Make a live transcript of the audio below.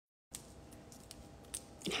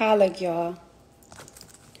How I look, y'all?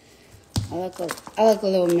 I look a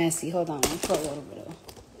little messy. Hold on. Let me put a little bit of...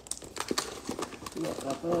 Look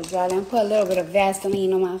a little dry. Let me put a little bit of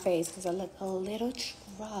Vaseline on my face because I look a little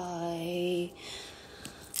dry.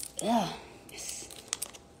 Ugh.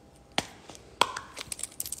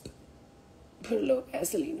 Put a little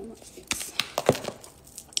Vaseline on my face.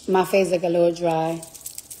 My face look a little dry.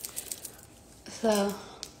 So...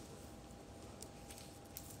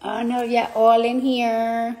 I don't know if y'all all in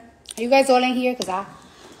here. Are you guys all in here? Because I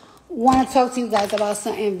want to talk to you guys about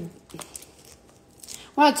something.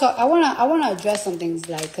 I want to address some things,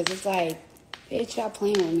 like, because it's like, bitch, y'all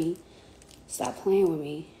playing with me. Stop playing with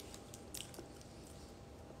me.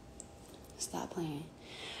 Stop playing.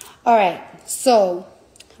 All right. So,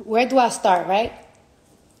 where do I start, right?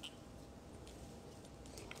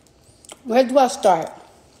 Where do I start?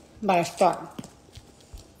 By a start.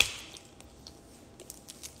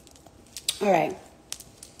 All right.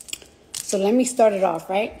 So let me start it off,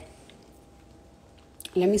 right?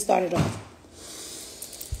 Let me start it off.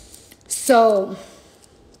 So,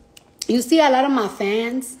 you see a lot of my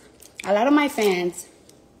fans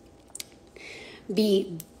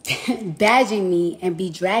be badging me and be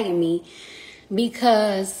dragging me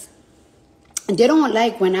because they don't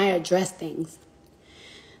like when I address things.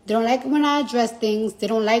 They don't like when I address things. They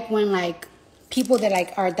don't like when, like, people that,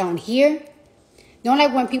 like, are down here. Don't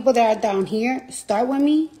like when people that are down here start with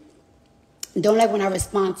me. Don't like when I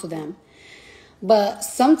respond to them. But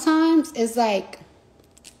sometimes it's like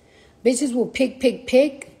bitches will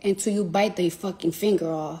pick until you bite their fucking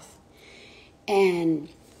finger off. And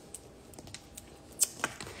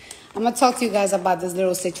I'm going to talk to you guys about this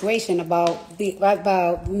little situation about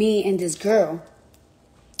me and this girl.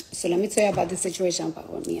 So let me tell you about this situation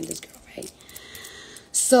about me and this girl, right?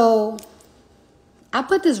 So... I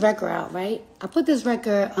put this record out, right? I put this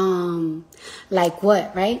record, like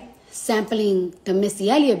what, right? Sampling the Missy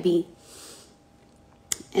Elliott beat.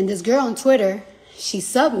 And this girl on Twitter, she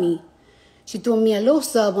subbed me. She threw me a little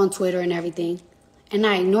sub on Twitter and everything. And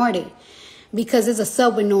I ignored it. Because it's a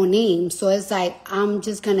sub with no name. So it's like, I'm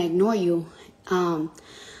just going to ignore you. I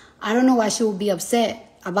don't know why she would be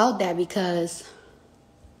upset about that. Because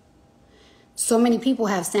so many people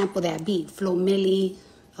have sampled that beat. Flo Milli.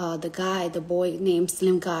 The boy named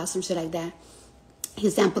Slim God, some shit like that. He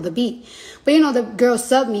sampled the beat. But, you know, the girl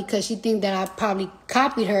subbed me because she think that I probably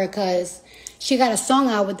copied her because she got a song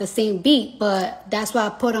out with the same beat. But that's why I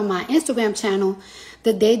put on my Instagram channel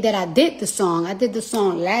the day that I did the song. I did the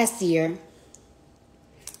song last year.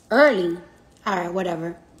 Early. All right,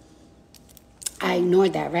 whatever. I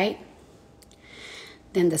ignored that, right?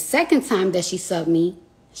 Then the second time that she subbed me,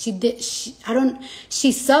 she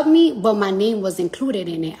subbed me, but my name was included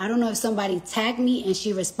in it. I don't know if somebody tagged me and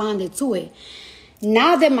she responded to it.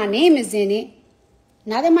 Now that my name is in it,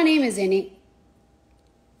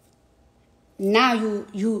 now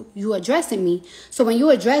you addressing me. So when you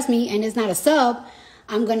address me and it's not a sub,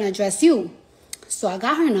 I'm going to address you. So I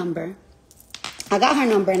got her number. And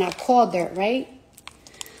I called her, right?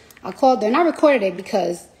 I called her and I recorded it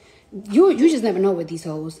because you just never know with these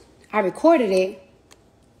hoes. I recorded it.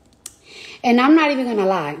 And I'm not even going to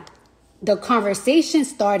lie. The conversation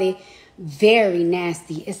started very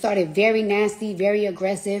nasty. It started very nasty, very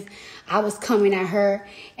aggressive. I was coming at her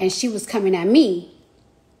and she was coming at me.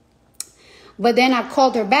 But then I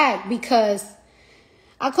called her back because,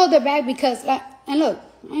 and look,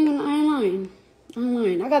 I ain't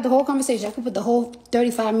lying. I got the whole conversation. I could put the whole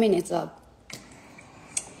 35 minutes up.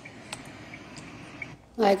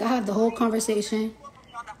 Like, I have the whole conversation.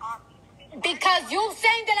 Because you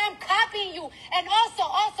saying that I'm copying you. And also,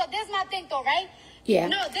 this is my thing though, right? Yeah.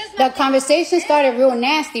 No, the conversation started real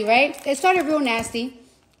nasty, right? It started real nasty.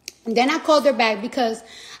 And then I called her back because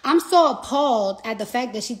I'm so appalled at the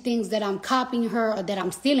fact that she thinks that I'm copying her or that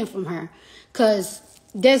I'm stealing from her. Because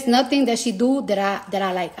there's nothing that she do that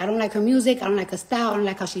I like. I don't like her music. I don't like her style. I don't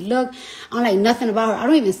like how she look. I don't like nothing about her. I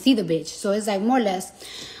don't even see the bitch. So it's like more or less.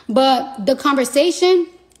 But the conversation,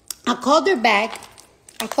 I called her back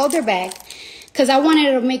because I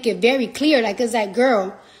wanted to make it very clear. Like, it's like,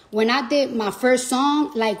 girl, when I did my first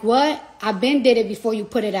song, like what? I been did it before you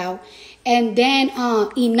put it out. And then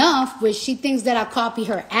Enough, which she thinks that I copy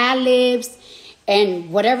her ad-libs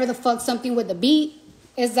and whatever the fuck, something with the beat.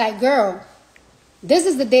 It's like, girl, this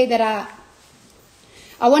is the day that I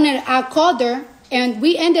called her and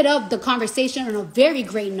we ended up the conversation on a very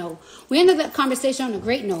great note. We ended the conversation on a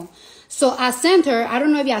great note. So I sent her, I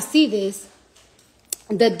don't know if y'all see this.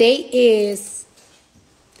 The date is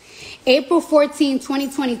April 14,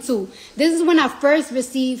 2022. This is when I first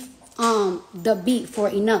received the beat for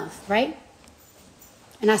Enough, right?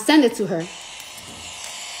 And I sent it to her.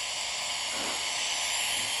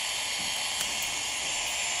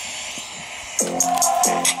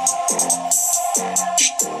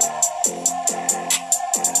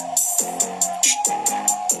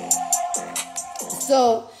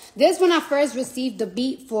 So this when I first received the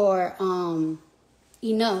beat for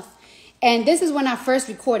Enough. And this is when I first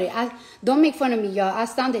recorded. Don't make fun of me, y'all. I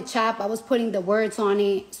sounded chopped. I was putting the words on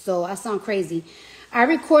it, so I sound crazy. I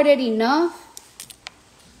recorded Enough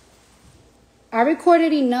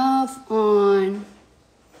on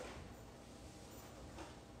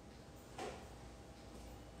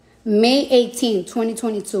May 18,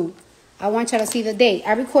 2022. I want y'all to see the date.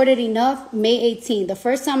 I recorded Enough May 18. The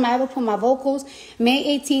first time I ever put my vocals, May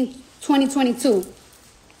 18, 2022.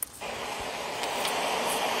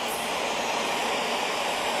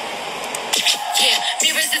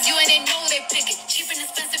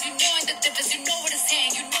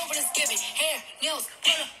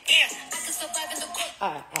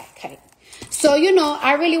 Okay. So, you know,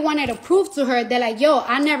 I really wanted to prove to her that, like, yo,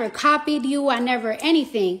 I never copied you. I never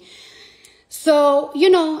anything. So, you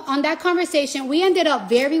know, on that conversation, we ended up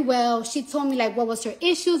very well. She told me, like, what was her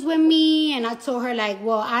issues with me? And I told her, like,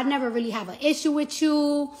 well, I never really have an issue with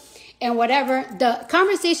you and whatever. The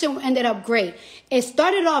conversation ended up great. It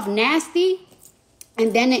started off nasty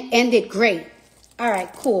and then it ended great. All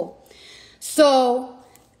right, cool. So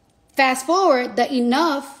fast forward, the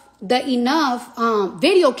enough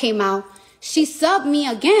video came out. She subbed me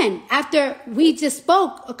again after we just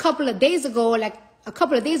spoke a couple of days ago,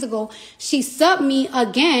 she subbed me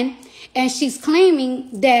again, and she's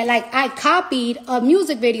claiming that, like, I copied a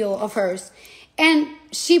music video of hers, and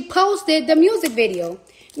she posted the music video.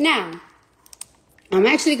 Now, I'm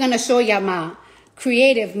actually going to show y'all my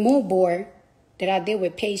creative mood board that I did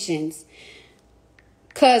with Patience,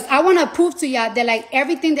 because I want to prove to y'all that, like,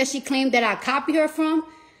 everything that she claimed that I copied her from,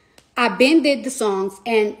 I been did the songs,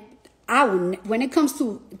 and I will, when it comes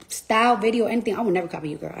to style, video, anything, I will never copy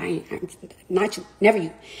you, girl. I'm not you, never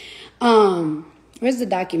you. Where's the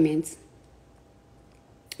documents?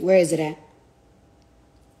 Where is it at?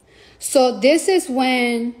 So this is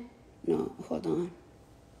when, no, hold on.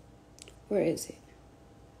 Where is it?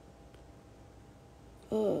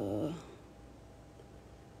 I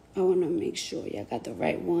want to make sure y'all got the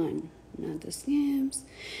right one, not the scams.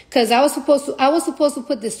 Cause I was supposed to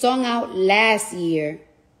put this song out last year.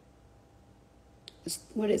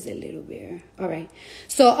 What is it, Little Bear? All right.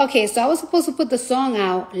 So, okay. So I was supposed to put the song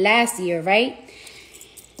out last year, right?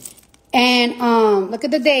 And look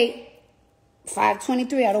at the date.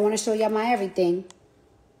 5/23. I don't want to show y'all my everything.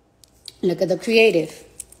 Look at the creative.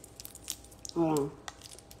 Hold on.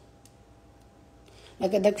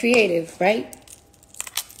 Look at the creative, right?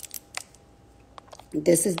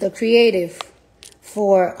 This is the creative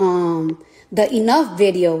for the Enough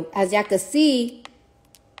video. As y'all can see,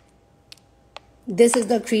 this is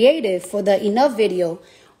the creative for the Enough video.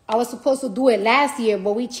 I was supposed to do it last year,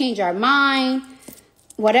 but we changed our mind.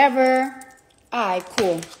 Whatever. All right,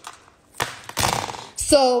 cool.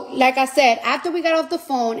 So, like I said, after we got off the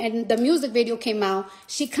phone and the music video came out,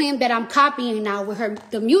 she claimed that I'm copying now with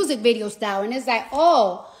the music video style. And it's like,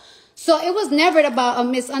 oh. So it was never about a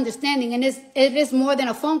misunderstanding. And it is more than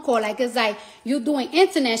a phone call. Like, it's like, you doing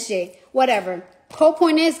internet shit. Whatever. Whole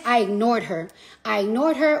point is, I ignored her.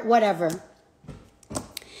 Whatever.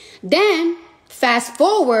 Then, fast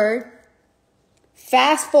forward,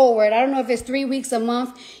 I don't know if it's 3 weeks, a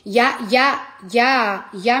month. Yeah,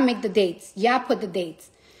 make the dates. Yeah, put the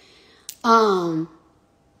dates.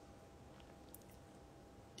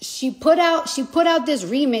 She put out this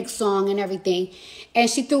remix song and everything, and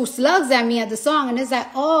she threw slugs at me at the song, and it's like,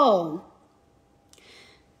 oh,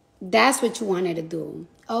 that's what you wanted to do.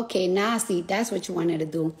 Okay, now see, that's what you wanted to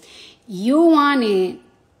do. You wanted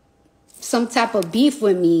some type of beef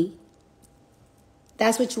with me.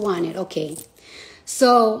 That's what you wanted. Okay.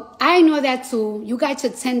 So I know that too. You got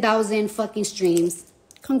your 10,000 fucking streams.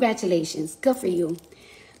 Congratulations. Good for you.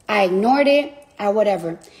 I ignored it.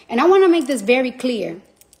 Whatever. And I want to make this very clear.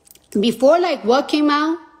 Before, like, what came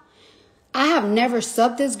out, I have never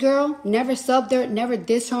subbed this girl. Never subbed her. Never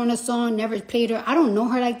dissed her on a song. Never played her. I don't know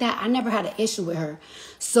her like that. I never had an issue with her.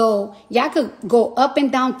 So y'all could go up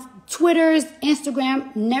and down Twitter's,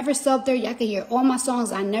 Instagram, never subbed her. Y'all can hear all my songs.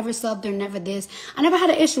 I never subbed her, never this. I never had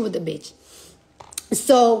an issue with the bitch.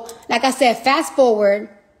 So, like I said, fast forward,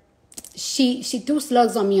 she threw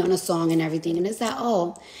slugs on me on a song and everything. And it's like,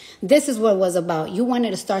 oh, this is what it was about. You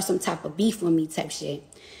wanted to start some type of beef with me type shit.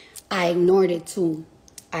 I ignored it too.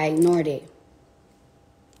 I ignored it.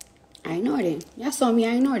 Y'all saw me,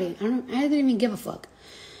 I ignored it. I didn't even give a fuck.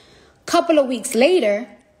 Couple of weeks later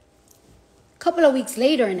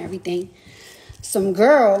and everything, some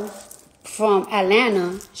girl from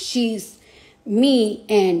Atlanta, she's me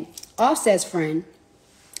and Offset's friend.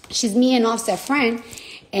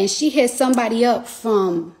 And she hit somebody up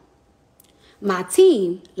from my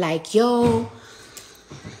team. Like, yo,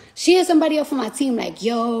 she had somebody else from my team like,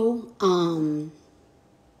 yo,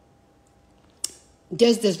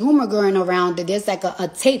 there's this rumor going around that there's like a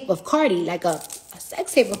tape of Cardi, like a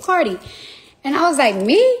sex tape of Cardi. And I was like,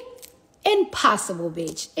 me? Impossible,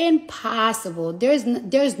 bitch. Impossible. There's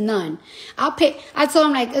none. I told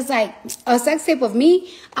him, like, it's like a sex tape of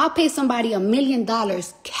me. I'll pay somebody $1 million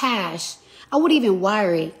cash. I wouldn't even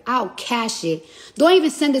wire it. I'll cash it. Don't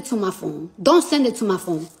even send it to my phone. Don't send it to my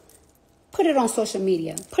phone. Put it on social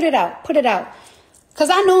media. Put it out. Put it out. Because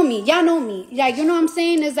I know me. Y'all know me. Like, you know what I'm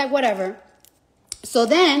saying? It's like, whatever. So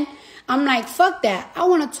then I'm like, fuck that. I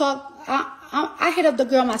want to talk. I hit up the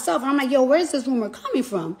girl myself. And I'm like, yo, where's this rumor coming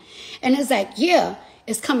from? And it's like, yeah,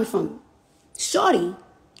 it's coming from Shorty.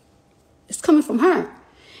 It's coming from her.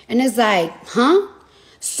 And it's like, huh?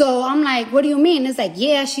 So I'm like, what do you mean? It's like,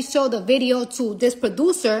 yeah, she showed the video to this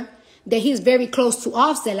producer that he's very close to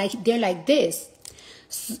Offset. Like, they're like this.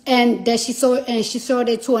 And that she showed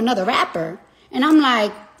it to another rapper. And I'm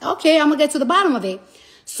like, okay, I'm going to get to the bottom of it.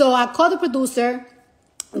 So I called the producer.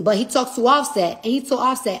 But he talks to Offset, and he told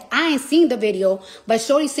Offset, I ain't seen the video, but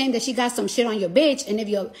Shorty's saying that she got some shit on your bitch, and if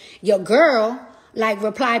your girl, like,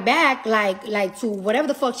 reply back, like to whatever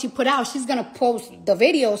the fuck she put out, she's gonna post the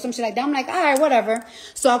video or some shit like that. I'm like, all right, whatever.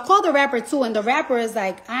 So I called the rapper, too, and the rapper is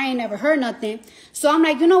like, I ain't never heard nothing. So I'm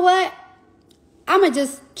like, you know what? I'm gonna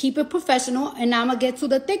just keep it professional, and I'm gonna get to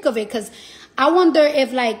the thick of it, because I wonder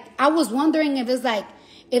if, like, I was wondering if it's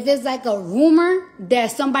like a rumor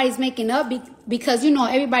that somebody's making up, because, you know,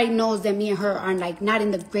 everybody knows that me and her are like not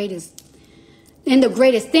in the greatest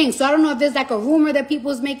thing. So I don't know if there's like a rumor that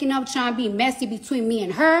people's making up trying to be messy between me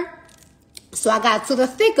and her. So I got to the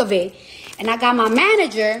thick of it, and I got my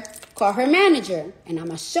manager, call her manager, and I'm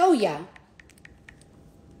gonna show ya.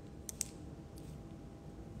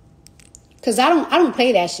 Cause I don't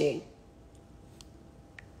play that shit.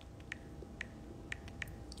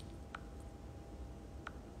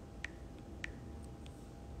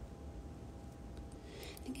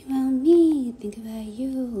 Think about me, think about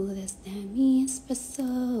you. That's not me,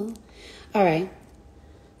 espresso. All right.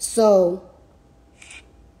 So.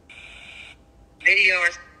 Video or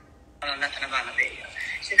I don't know nothing about the video.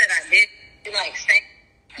 She said I did like say.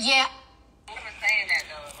 Yeah. I was saying that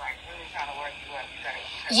though, like really trying to work you up. You gotta.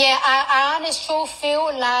 Yeah, I honestly feel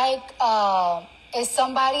like it's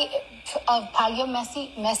somebody, probably a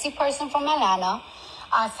messy person from Atlanta.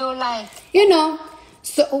 I feel like, you know,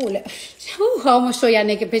 so I almost show y'all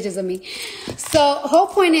naked pictures of me. So whole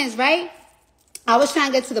point is, right? I was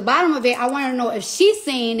trying to get to the bottom of it. I want to know if she's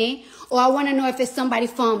saying it, or I want to know if it's somebody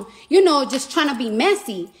from, you know, just trying to be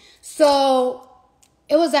messy. So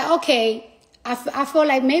it was like, okay, I feel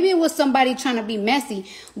like maybe it was somebody trying to be messy,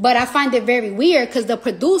 but I find it very weird because the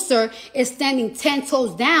producer is standing 10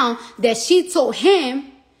 toes down that she told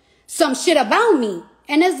him some shit about me.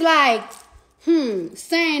 And it's like,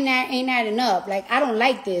 saying that ain't adding up. Like, I don't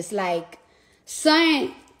like this. Like,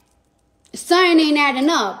 saying ain't adding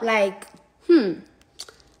up. Like, saying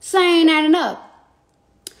ain't adding up.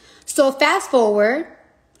 So fast forward,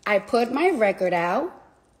 I put my record out.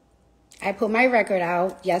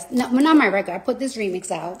 Yes, no, not my record. I put this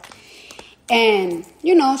remix out. And,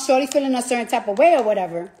 you know, shorty feeling a certain type of way or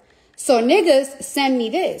whatever. So niggas send me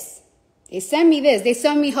this. They send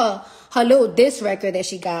me her little diss record that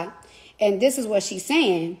she got. And this is what she's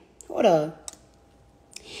saying. Hold up.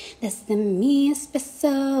 That's the me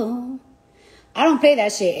espresso. I don't play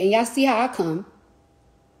that shit. And y'all see how I come.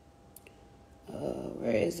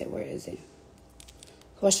 Where is it?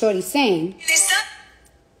 What shorty's saying.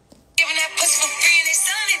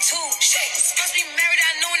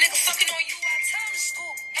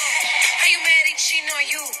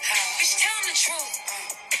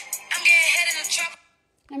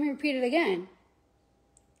 Let me repeat it again.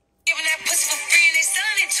 Giving that pussy for free and they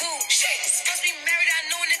selling it too. Shit, supposed to be married, I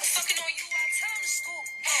know a nigga fucking on you. I tell him to school.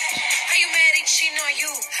 How you mad he cheating on you?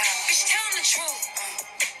 Bitch, tell him the truth.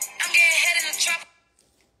 I'm getting head in the trap.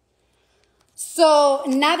 So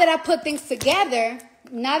now that I put things together,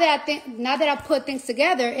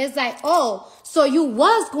 it's like, oh, so you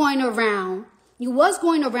was going around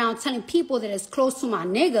telling people that it's close to my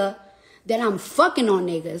nigga that I'm fucking on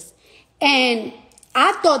niggas. And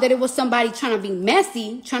I thought that it was somebody trying to be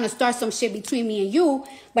messy, trying to start some shit between me and you.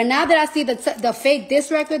 But now that I see the fake diss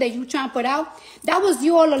record that you trying to put out, that was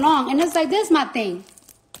you all along. And it's like, this is my thing,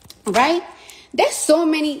 right? There's so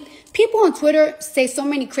many people on Twitter say so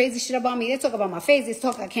many crazy shit about me. They talk about my face. They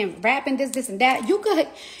talk I can't rap and this and that. You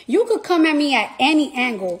could come at me at any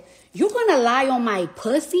angle. You gonna lie on my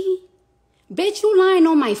pussy? Bitch, you lying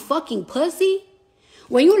on my fucking pussy?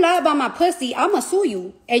 When you lie about my pussy, I'ma sue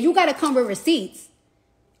you. And you gotta come with receipts.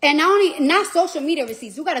 And not social media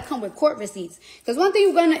receipts. You gotta come with court receipts. Because one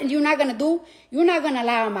thing you're not gonna do, you're not gonna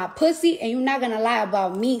lie on my pussy, and you're not gonna lie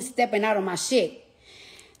about me stepping out on my shit.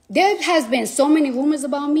 There has been so many rumors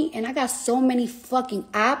about me, and I got so many fucking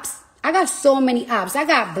ops. I got so many ops. I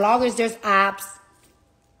got bloggers, there's ops.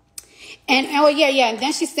 And oh yeah, and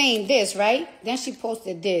then she's saying this, right? Then she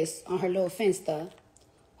posted this on her little Finsta.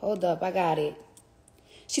 Hold up, I got it.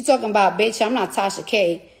 She talking about, bitch, I'm not Tasha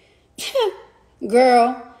K.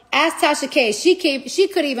 Girl. Ask Tasha K. She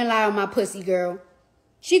could even lie on my pussy, girl.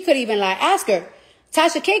 She could even lie. Ask her.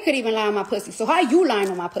 Tasha K could even lie on my pussy. So how you lying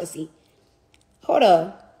on my pussy? Hold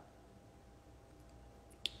up.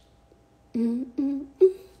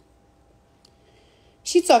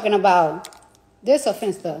 She talking about this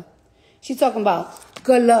offense stuff. She talking about,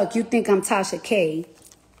 good luck, you think I'm Tasha K.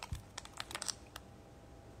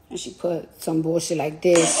 And she put some bullshit like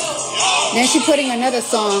this. Then she putting another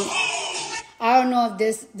song. I don't know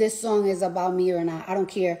if this song is about me or not. I don't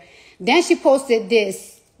care. Then she posted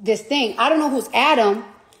this thing. I don't know who's Adam,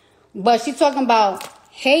 but she talking about,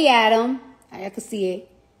 hey, Adam. I can see it.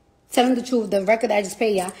 Tell him the truth. The record that I just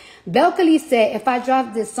paid y'all. Belkali said, if I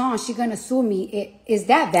drop this song, she going to sue me. Is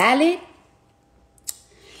that valid?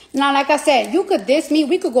 Now, like I said, you could diss me.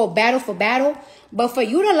 We could go battle for battle. But for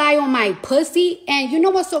you to lie on my pussy, and you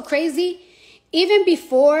know what's so crazy? Even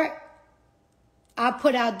before I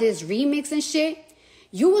put out this remix and shit,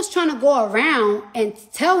 you was trying to go around and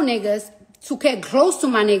tell niggas to get close to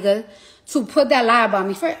my nigga to put that lie about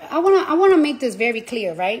me. First, I wanna make this very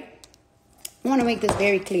clear, right? I wanna make this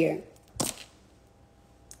very clear.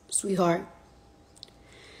 Sweetheart.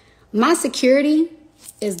 My security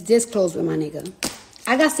is this close with my nigga.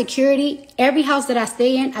 I got security. Every house that I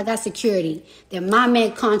stay in, I got security that my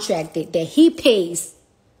man contracted, that he pays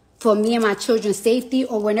for me and my children's safety,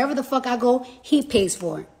 or whenever the fuck I go, he pays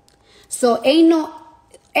for it. So ain't no,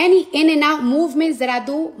 any in and out movements that I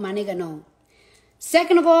do, my nigga know.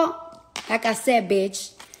 Second of all, like I said,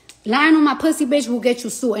 bitch, lying on my pussy, bitch, will get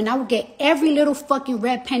you sued. And I will get every little fucking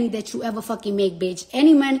red penny that you ever fucking make, bitch.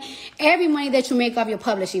 Every money that you make off your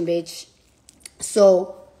publishing, bitch.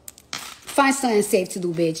 So find something safe to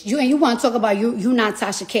do, bitch. You want to talk about you not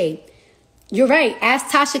Tasha K. You're right.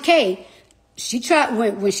 Ask Tasha K. She tried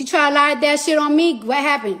when she tried to lie that shit on me. What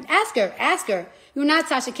happened? Ask her. You're not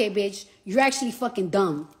Tasha K, bitch. You're actually fucking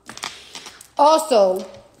dumb. Also,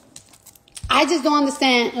 I just don't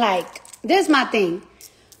understand. Like, this is my thing.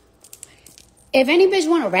 If any bitch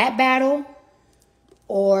want a rap battle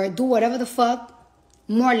or do whatever the fuck,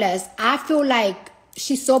 more or less, I feel like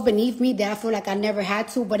she's so beneath me that I feel like I never had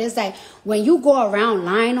to. But it's like, when you go around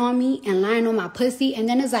lying on me and lying on my pussy, and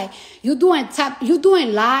then it's like you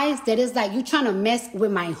doing lies that is like you trying to mess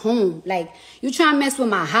with my home, like you trying to mess with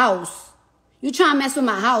my house. You trying to mess with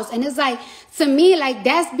my house. And it's like, to me, like,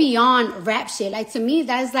 that's beyond rap shit. Like, to me,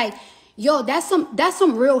 that's like, yo, that's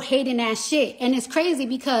some real hating ass shit. And it's crazy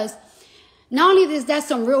because not only is that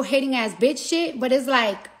some real hating ass bitch shit, but it's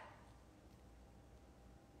like,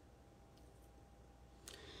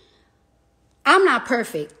 I'm not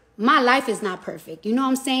perfect. My life is not perfect. You know what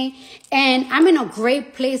I'm saying? And I'm in a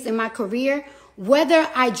great place in my career. Whether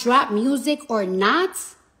I drop music or not,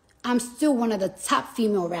 I'm still one of the top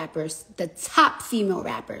female rappers. The top female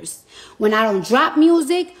rappers. When I don't drop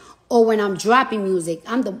music or when I'm dropping music,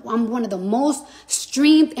 I'm one of the most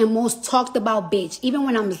streamed and most talked about bitch. Even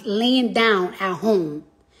when I'm laying down at home.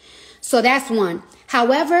 So that's one.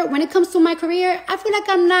 However, when it comes to my career, I feel like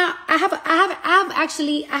I'm not. I have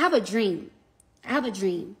a dream. I have a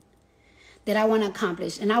dream that I want to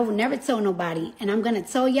accomplish, and I will never tell nobody. And I'm gonna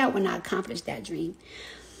tell y'all when I accomplish that dream.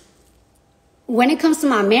 When it comes to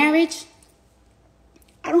my marriage,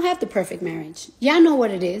 I don't have the perfect marriage. Y'all know what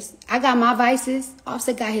it is. I got my vices.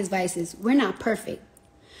 Offset got his vices. We're not perfect.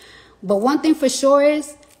 But one thing for sure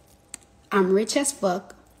is I'm rich as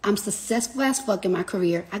fuck. I'm successful as fuck in my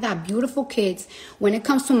career. I got beautiful kids. When it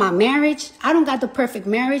comes to my marriage, I don't got the perfect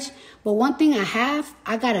marriage. But one thing I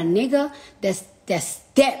got a nigga that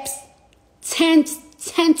steps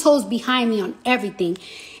 10 toes behind me on everything.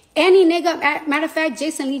 Any nigga, matter of fact,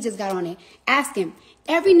 Jason Lee just got on it. Ask him.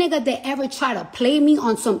 Every nigga that ever try to play me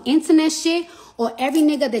on some internet shit, or every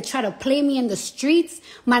nigga that try to play me in the streets,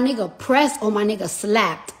 my nigga pressed or my nigga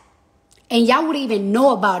slapped. And y'all wouldn't even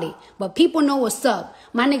know about it. But people know what's up.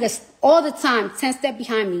 My niggas all the time 10 steps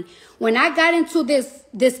behind me. When I got into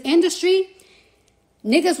this industry,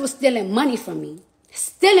 niggas was stealing money from me.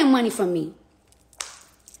 Stealing money from me.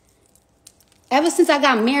 Ever since I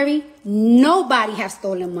got married, nobody has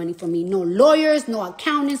stolen money from me. No lawyers, no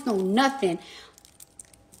accountants, no nothing.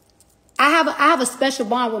 I have a special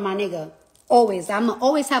bond with my nigga. Always. I'ma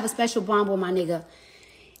always have a special bond with my nigga.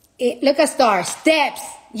 Look at stars. Steps.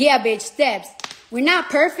 Yeah, bitch, steps. We're not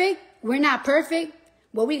perfect. We're not perfect,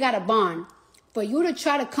 but we got a bond. For you to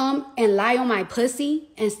try to come and lie on my pussy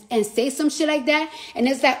and say some shit like that, and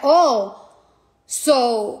it's like, oh,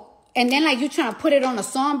 so, and then like you trying to put it on a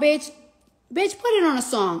song, bitch. Bitch, put it on a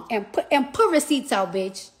song and put receipts out,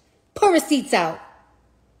 bitch. Put receipts out.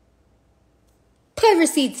 Put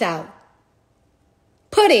receipts out.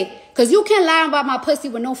 Put it. Because you can't lie about my pussy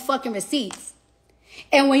with no fucking receipts.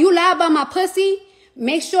 And when you lie about my pussy,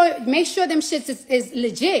 make sure them shits is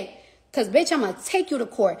legit. Because, bitch, I'm going to take you to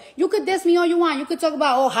court. You could diss me all you want. You could talk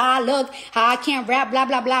about, oh, how I look, how I can't rap, blah,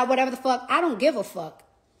 blah, blah, whatever the fuck. I don't give a fuck.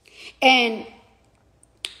 And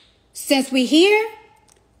since we here,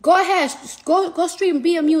 go ahead. Go stream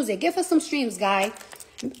BIA music. Give her some streams, guy.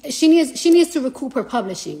 She needs to recoup her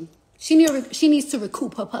publishing. She needs to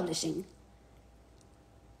recoup her publishing.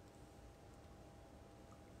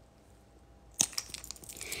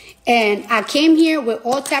 And I came here with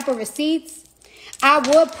all type of receipts. I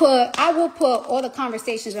will put all the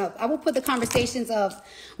conversations up. I will put the conversations of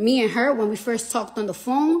me and her when we first talked on the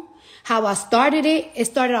phone. How I started it. It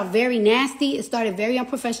started out very nasty. It started very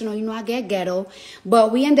unprofessional. You know, I get ghetto.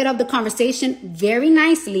 But we ended up the conversation very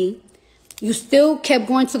nicely. You still kept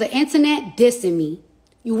going to the internet dissing me.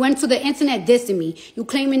 You went to the internet dissing me. You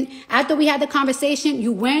claiming after we had the conversation,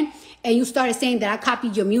 you went and you started saying that I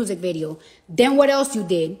copied your music video. Then what else you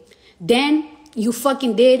did? Then you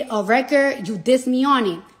fucking did a record. You dissed me on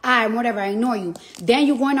it. Alright, whatever, I ignore you. Then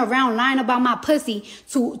you going around lying about my pussy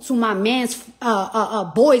to my man's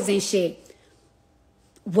boys and shit.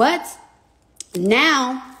 What?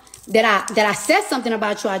 Now that I said something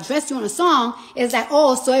about you, I addressed you on a song, it's like,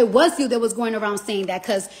 oh, so it was you that was going around saying that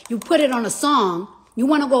because you put it on a song. You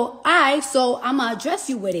want to go, alright, so I'm going to address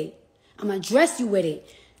you with it. I'm going to address you with it.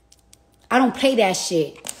 I don't play that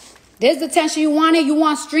shit. There's the attention you want it. You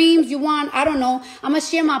want streams. You want, I don't know. I'm going to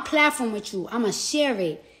share my platform with you. I'm going to share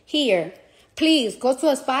it here. Please go to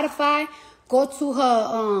her Spotify. Go to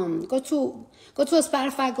her, go to her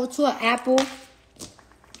Spotify. Go to her Apple.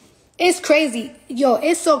 It's crazy. Yo,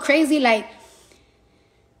 it's so crazy. Like,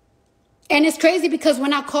 and it's crazy because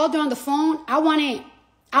when I called her on the phone, I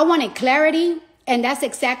wanted clarity. And that's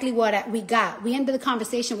exactly what we got. We ended the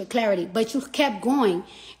conversation with clarity. But you kept going.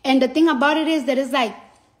 And the thing about it is that it's like,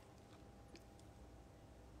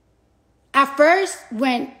 at first,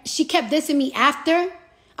 when she kept dissing me after,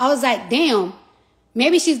 I was like, damn,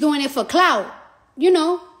 maybe she's doing it for clout. You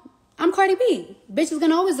know, I'm Cardi B. Bitch is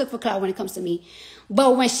going to always look for clout when it comes to me.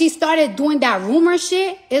 But when she started doing that rumor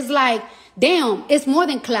shit, it's like, damn, it's more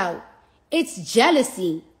than clout. It's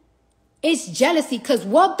jealousy. It's jealousy. Because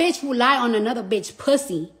what bitch will lie on another bitch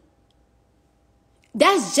pussy?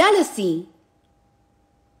 That's jealousy.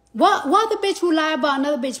 What the bitch will lie about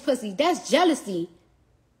another bitch pussy? That's jealousy.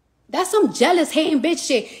 That's some jealous, hating bitch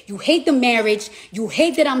shit. You hate the marriage. You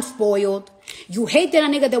hate that I'm spoiled. You hate that a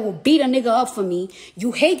nigga that will beat a nigga up for me.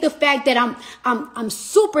 You hate the fact that I'm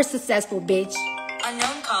super successful, bitch.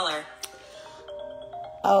 Unknown caller.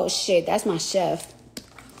 Oh shit, that's my chef.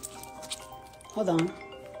 Hold on.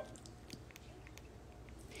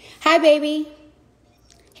 Hi, baby.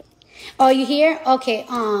 Oh, you here? Okay.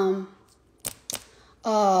 Hold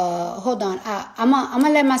on. I'm gonna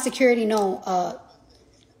let my security know.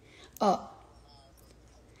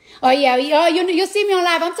 Oh yeah. Oh, you see me on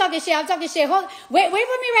live. I'm talking shit. Hold. Wait for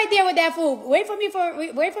me right there with that fool. Wait for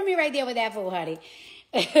me right there with that fool, honey.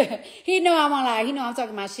 He know I'm on live. He know I'm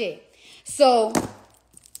talking about shit. So,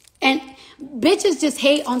 and bitches just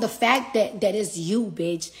hate on the fact that it's you,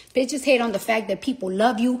 bitch. Bitches hate on the fact that people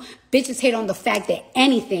love you. Bitches hate on the fact that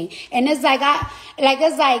anything. And it's like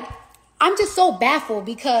I'm just so baffled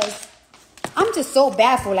because I'm just so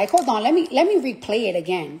baffled. Like, hold on, let me replay it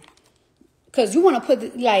again. Cause you want to put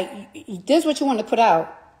this is what you want to put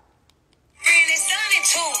out.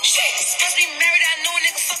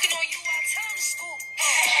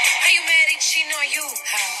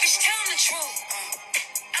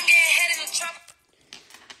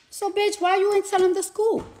 So, bitch, why you ain't tell him the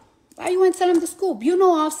scoop? Why you ain't tell him the scoop? You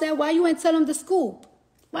know Offset. Why you ain't tell him the scoop?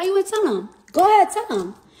 Why you ain't tell him? Go ahead, tell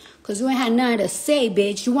him. Because you ain't had nothing to say,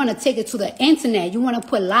 bitch. You want to take it to the internet. You want to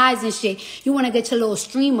put lies and shit. You want to get your little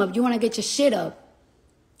stream up. You want to get your shit up.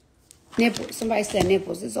 Nipples. Somebody said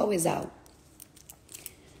nipples. It's always out.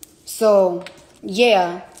 So,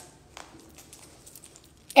 yeah.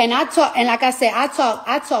 And I talk, and like I said, I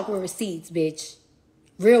talk with receipts, bitch.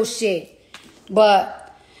 Real shit. But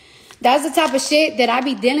that's the type of shit that I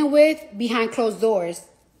be dealing with behind closed doors.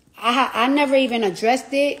 I never even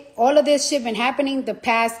addressed it. All of this shit been happening the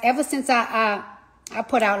past, ever since I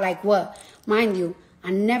put out like what? Mind you,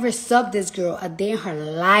 I never subbed this girl a day in her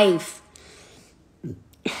life.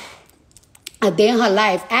 A day in her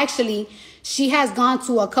life. Actually, she has gone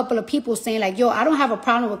to a couple of people saying like, yo, I don't have a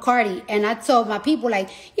problem with Cardi. And I told my people like,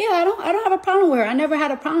 yeah, I don't have a problem with her. I never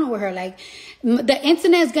had a problem with her. Like, the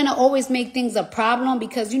internet is going to always make things a problem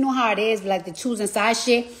because you know how it is, like the choosing side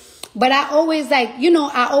shit. But I always like, you know,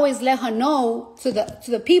 I always let her know to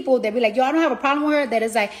the people that be like, yo, I don't have a problem with her. That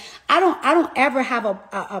is like, I don't ever have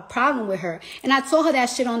a problem with her. And I told her that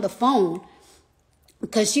shit on the phone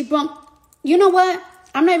because she brought, you know what?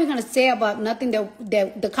 I'm not even going to say about nothing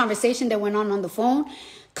that the conversation that went on the phone.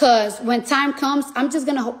 Because when time comes, I'm just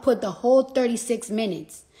going to put the whole 36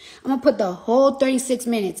 minutes. I'm going to put the whole 36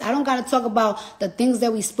 minutes. I don't got to talk about the things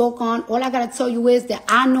that we spoke on. All I got to tell you is that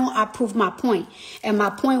I know I proved my point. And my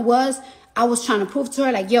point was, I was trying to prove to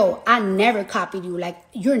her, like, yo, I never copied you. Like,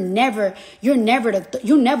 you never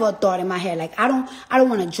a thought in my head. Like, I don't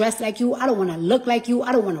want to dress like you. I don't want to look like you.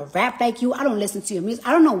 I don't want to rap like you. I don't listen to your music.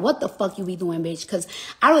 I don't know what the fuck you be doing, bitch. Because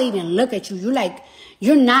I don't even look at you.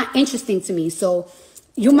 You're not interesting to me. So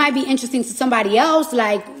you might be interesting to somebody else.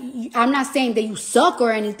 Like, I'm not saying that you suck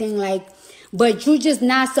or anything, like, but you just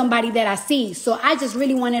not somebody that I see. So I just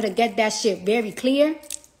really wanted to get that shit very clear.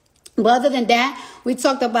 But other than that, we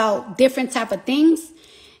talked about different type of things.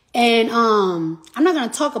 And I'm not going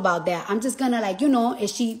to talk about that. I'm just going to, like, you know, if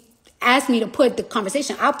she asked me to put the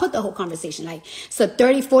conversation, I'll put the whole conversation. Like, it's a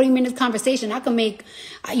 30, 40-minute conversation. I can make,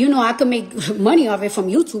 you know, I can make money off it from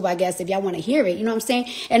YouTube, I guess, if y'all want to hear it. You know what I'm saying?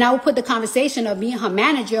 And I will put the conversation of me and her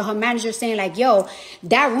manager saying, like, yo,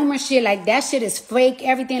 that rumor shit, like, that shit is fake,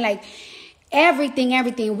 everything, like, everything. I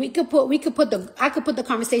could put the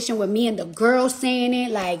conversation with me and the girl saying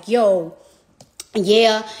it, like, yo,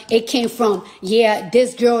 yeah, it came from, yeah,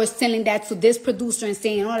 this girl is telling that to this producer and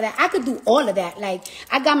saying all of that. I could do all of that. Like,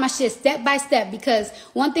 I got my shit step by step, because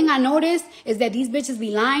one thing I noticed is that these bitches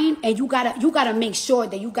be lying, and you gotta make sure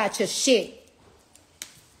that you got your shit.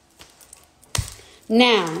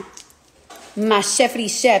 Now, my chefity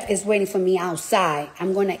chef is waiting for me outside.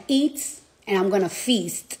 I'm gonna eat and I'm gonna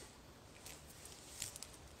feast.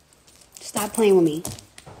 Stop playing with me.